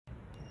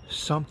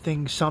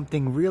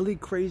Something really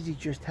crazy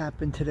just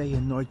happened today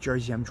in North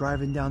Jersey. I'm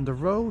driving down the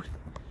road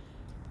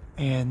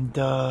and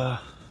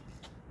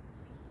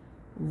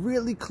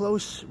really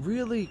close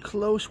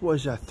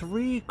was a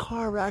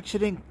 3-car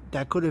accident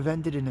that could have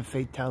ended in a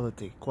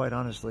fatality, quite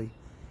honestly.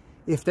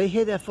 If they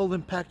hit at full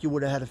impact, you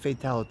would have had a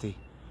fatality.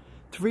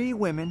 3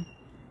 women,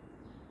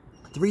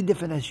 3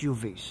 different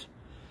SUVs.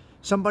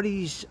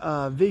 Somebody's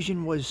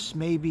vision was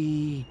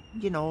maybe,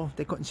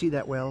 they couldn't see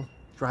that well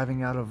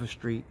driving out of a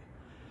street,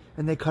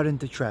 and they cut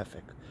into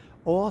traffic.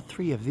 All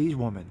 3 of these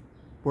women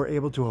were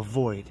able to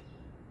avoid.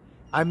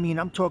 I mean,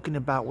 I'm talking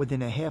about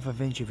within a half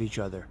of inch of each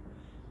other.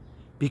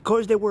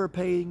 Because they were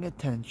paying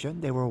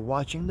attention, they were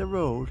watching the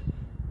road,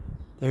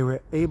 they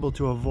were able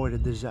to avoid a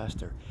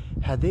disaster.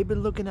 Had they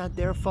been looking at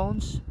their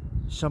phones,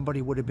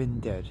 somebody would have been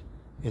dead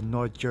in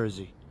North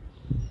Jersey.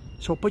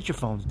 So put your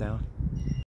phones down.